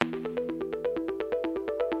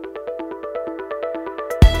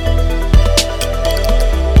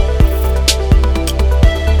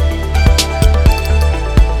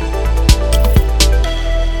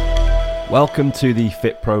Welcome to the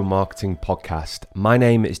Fit Pro Marketing Podcast. My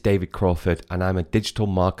name is David Crawford and I'm a digital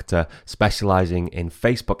marketer specializing in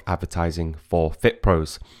Facebook advertising for Fit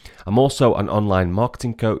Pros. I'm also an online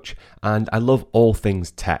marketing coach and I love all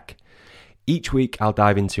things tech. Each week I'll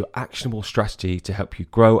dive into actionable strategy to help you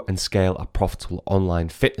grow and scale a profitable online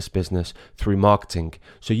fitness business through marketing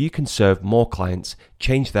so you can serve more clients,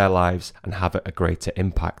 change their lives and have a greater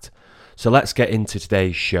impact. So let's get into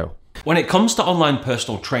today's show. When it comes to online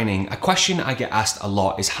personal training, a question I get asked a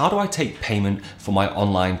lot is how do I take payment for my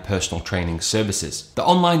online personal training services? The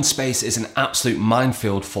online space is an absolute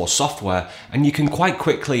minefield for software and you can quite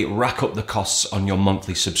quickly rack up the costs on your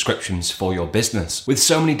monthly subscriptions for your business. With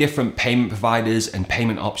so many different payment providers and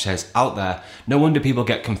payment options out there, no wonder people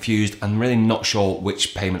get confused and really not sure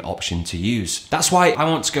which payment option to use. That's why I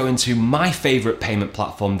want to go into my favorite payment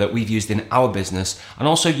platform that we've used in our business and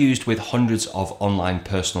also used with hundreds of online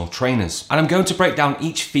personal trainers. And I'm going to break down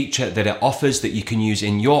each feature that it offers that you can use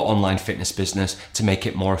in your online fitness business to make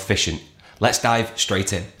it more efficient. Let's dive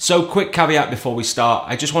straight in. So quick caveat before we start,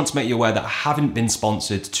 I just want to make you aware that I haven't been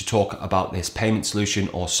sponsored to talk about this payment solution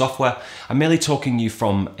or software. I'm merely talking you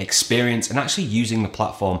from experience and actually using the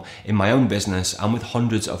platform in my own business and with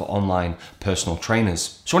hundreds of online personal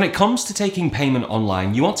trainers. So when it comes to taking payment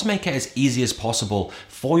online, you want to make it as easy as possible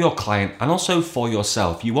for your client and also for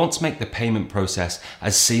yourself. You want to make the payment process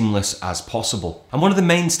as seamless as possible. And one of the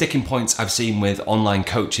main sticking points I've seen with online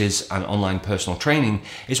coaches and online personal training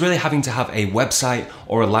is really having to have a website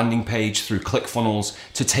or a landing page through ClickFunnels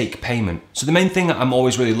to take payment. So the main thing that I'm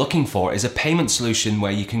always really looking for is a payment solution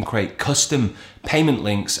where you can create custom payment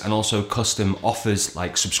links and also custom offers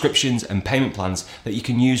like subscriptions and payment plans that you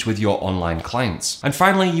can use with your online clients. And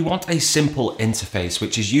finally, you want a simple interface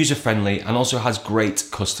which is user-friendly and also has great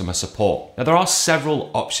customer support. Now there are several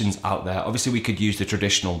options out there. Obviously we could use the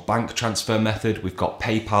traditional bank transfer method. We've got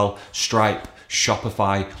PayPal, Stripe,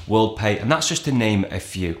 Shopify, WorldPay, and that's just to name a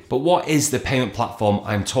few. But what is the payment platform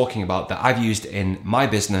I'm talking about that I've used in my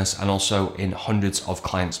business and also in hundreds of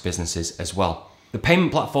clients' businesses as well? The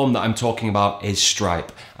payment platform that I'm talking about is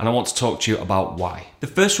Stripe, and I want to talk to you about why. The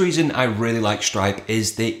first reason I really like Stripe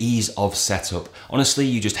is the ease of setup. Honestly,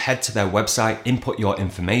 you just head to their website, input your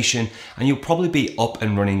information, and you'll probably be up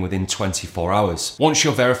and running within 24 hours. Once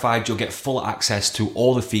you're verified, you'll get full access to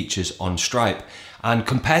all the features on Stripe. And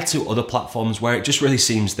compared to other platforms where it just really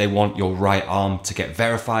seems they want your right arm to get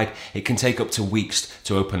verified, it can take up to weeks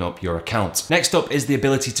to open up your account. Next up is the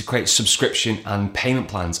ability to create subscription and payment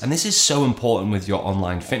plans. And this is so important with your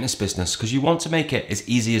online fitness business because you want to make it as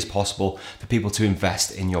easy as possible for people to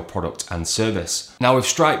invest in your product and service. Now with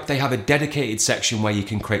Stripe, they have a dedicated section where you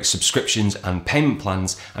can create subscriptions and payment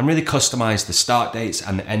plans and really customize the start dates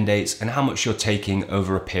and the end dates and how much you're taking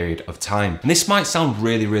over a period of time. And this might sound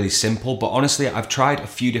really simple, but honestly, I've tried a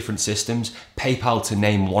few different systems, PayPal to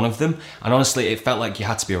name one of them, and honestly it felt like you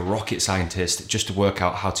had to be a rocket scientist just to work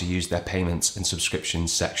out how to use their payments and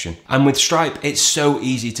subscriptions section. And with Stripe, it's so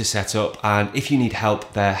easy to set up, and if you need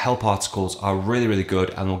help, their help articles are really good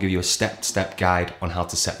and will give you a step-to-step guide on how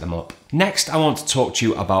to set them up. Next, I want to talk to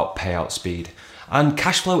you about payout speed. And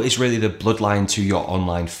cash flow is really the bloodline to your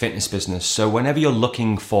online fitness business. So whenever you're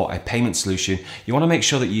looking for a payment solution, you want to make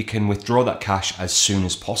sure that you can withdraw that cash as soon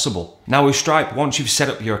as possible. Now with Stripe, once you've set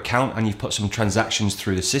up your account and you've put some transactions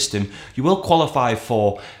through the system, you will qualify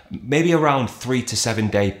for maybe around 3 to 7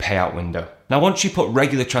 day payout window. Now, once you put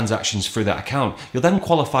regular transactions through that account, you'll then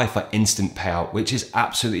qualify for instant payout, which is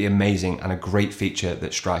absolutely amazing and a great feature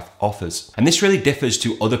that Stripe offers. And this really differs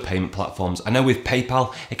to other payment platforms. I know with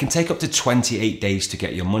PayPal, it can take up to 28 days to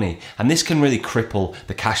get your money, and this can really cripple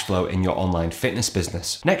the cash flow in your online fitness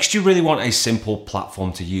business. Next, you really want a simple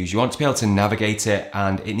platform to use. You want to be able to navigate it,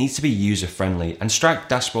 and it needs to be user-friendly. And Stripe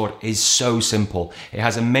dashboard is so simple. It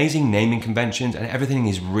has amazing naming conventions, and everything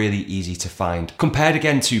is really easy to find. Compared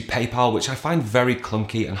again to PayPal, which I find very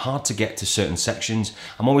clunky and hard to get to certain sections.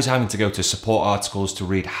 I'm always having to go to support articles to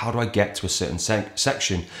read how do I get to a certain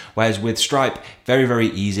section, whereas with Stripe, very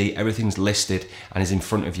easy, everything's listed and is in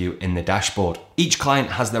front of you in the dashboard. Each client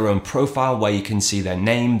has their own profile where you can see their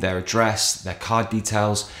name, their address, their card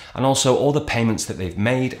details, and also all the payments that they've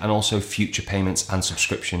made and also future payments and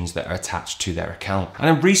subscriptions that are attached to their account. And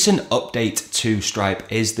a recent update to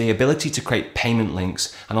Stripe is the ability to create payment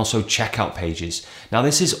links and also checkout pages. Now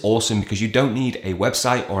this is awesome because you don't need a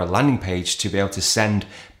website or a landing page to be able to send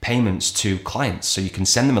payments to clients. So you can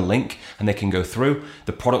send them a link and they can go through,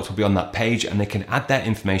 the product will be on that page and they can add their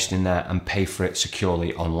information in there and pay for it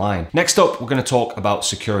securely online. Next up, we're going to talk about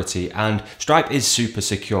security, and Stripe is super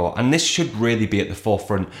secure, and this should really be at the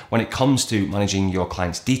forefront when it comes to managing your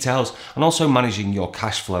clients' details and also managing your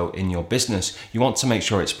cash flow in your business. You want to make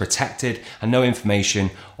sure it's protected and no information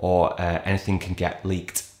or anything can get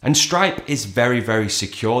leaked. And Stripe is very, very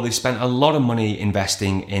secure. They've spent a lot of money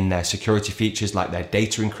investing in their security features like their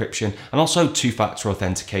data encryption and also two-factor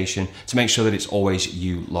authentication to make sure that it's always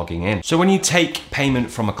you logging in. So when you take payment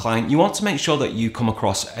from a client, you want to make sure that you come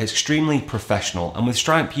across extremely professional. And with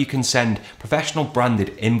Stripe, you can send professional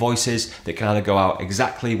branded invoices that can either go out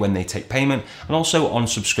exactly when they take payment and also on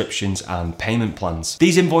subscriptions and payment plans.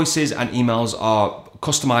 These invoices and emails are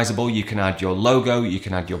customizable. You can add your logo, you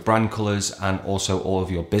can add your brand colors, and also all of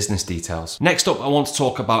your business details. Next up, I want to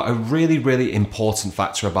talk about a really, really important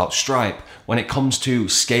factor about Stripe when it comes to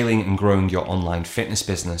scaling and growing your online fitness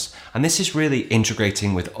business. And this is really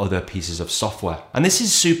integrating with other pieces of software. And this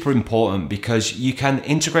is super important because you can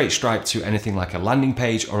integrate Stripe to anything like a landing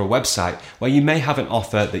page or a website where you may have an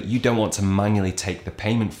offer that you don't want to manually take the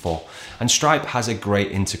payment for. And Stripe has a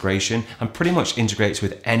great integration and pretty much integrates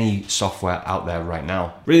with any software out there right now.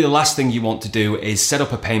 Really, the last thing you want to do is set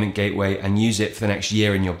up a payment gateway and use it for the next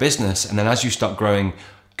year in your business. And then as you start growing,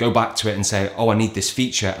 go back to it and say, oh, I need this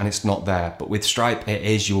feature, and it's not there. But with Stripe, it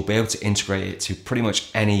is. You will be able to integrate it to pretty much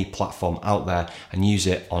any platform out there and use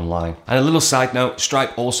it online. And a little side note,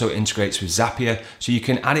 Stripe also integrates with Zapier, so you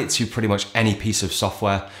can add it to pretty much any piece of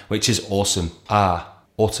software, which is awesome.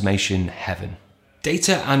 Automation heaven.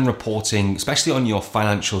 Data and reporting, especially on your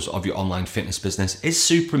financials of your online fitness business, is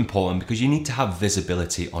super important because you need to have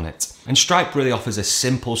visibility on it. And Stripe really offers a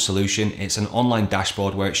simple solution. It's an online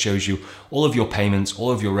dashboard where it shows you all of your payments,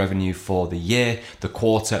 all of your revenue for the year, the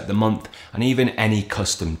quarter, the month, and even any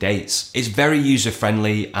custom dates. It's very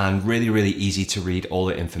user-friendly and really, really easy to read all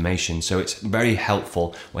the information. So it's very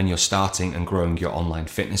helpful when you're starting and growing your online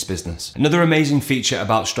fitness business. Another amazing feature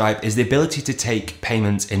about Stripe is the ability to take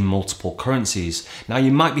payments in multiple currencies. Now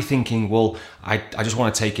you might be thinking, well, I just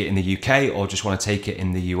want to take it in the UK or just want to take it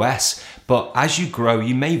in the US. But as you grow,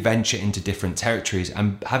 you may venture into different territories,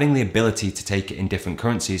 and having the ability to take it in different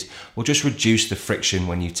currencies will just reduce the friction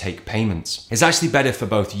when you take payments. It's actually better for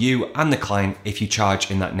both you and the client if you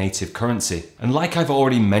charge in that native currency. And like I've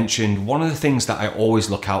already mentioned, one of the things that I always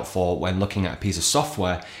look out for when looking at a piece of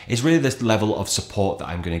software is really this level of support that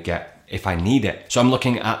I'm going to get if I need it. So I'm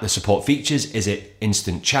looking at the support features. Is it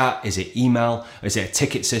instant chat? Is it email? Is it a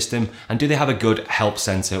ticket system? And do they have a good help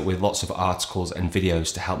center with lots of articles and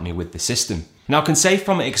videos to help me with the system? Now, I can say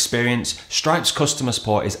from experience, Stripe's customer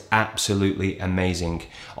support is absolutely amazing.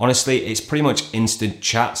 Honestly, it's pretty much instant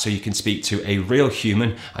chat, so you can speak to a real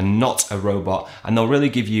human and not a robot, and they'll really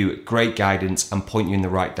give you great guidance and point you in the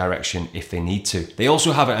right direction if they need to. They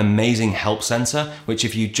also have an amazing help center, which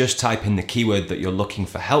if you just type in the keyword that you're looking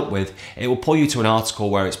for help with, it will pull you to an article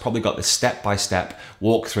where it's probably got the step-by-step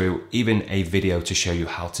walkthrough, even a video to show you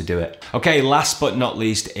how to do it. Okay, last but not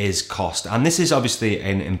least is cost. And this is obviously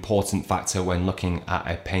an important factor when looking at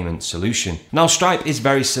a payment solution. Now, Stripe is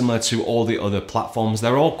very similar to all the other platforms.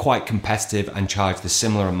 They're all quite competitive and charge the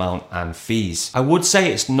similar amount and fees. I would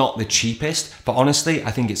say it's not the cheapest, but honestly,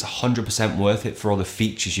 I think it's 100% worth it for all the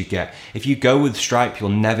features you get. If you go with Stripe, you'll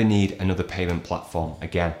never need another payment platform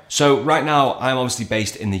again. So right now, I'm obviously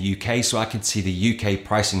based in the UK, so I can see the UK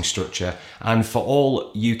pricing structure. And for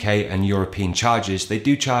all UK and European charges, they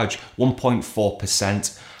do charge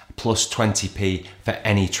 1.4% plus 20p for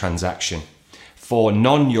any transaction. For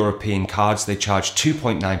non-European cards, they charge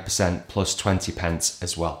 2.9% plus 20 pence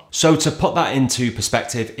as well. So to put that into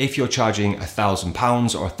perspective, if you're charging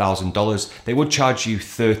 £1,000 or $1,000, they would charge you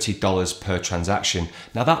 $30 per transaction.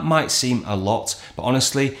 Now that might seem a lot, but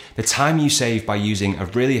honestly, the time you save by using a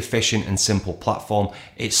really efficient and simple platform,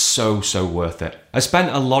 it's so worth it. I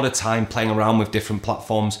spent a lot of time playing around with different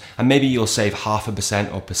platforms, and maybe you'll save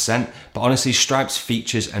 0.5% or percent, but honestly, Stripe's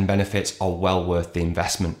features and benefits are well worth the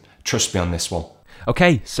investment. Trust me on this one.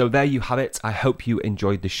 Okay, so there you have it. I hope you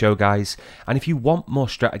enjoyed the show, guys. And if you want more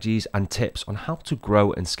strategies and tips on how to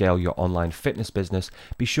grow and scale your online fitness business,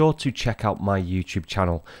 be sure to check out my YouTube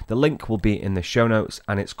channel. The link will be in the show notes,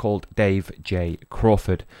 and it's called Dave J.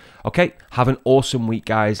 Crawford. Okay, have an awesome week,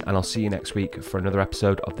 guys, and I'll see you next week for another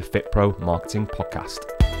episode of the FitPro Marketing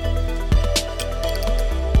Podcast.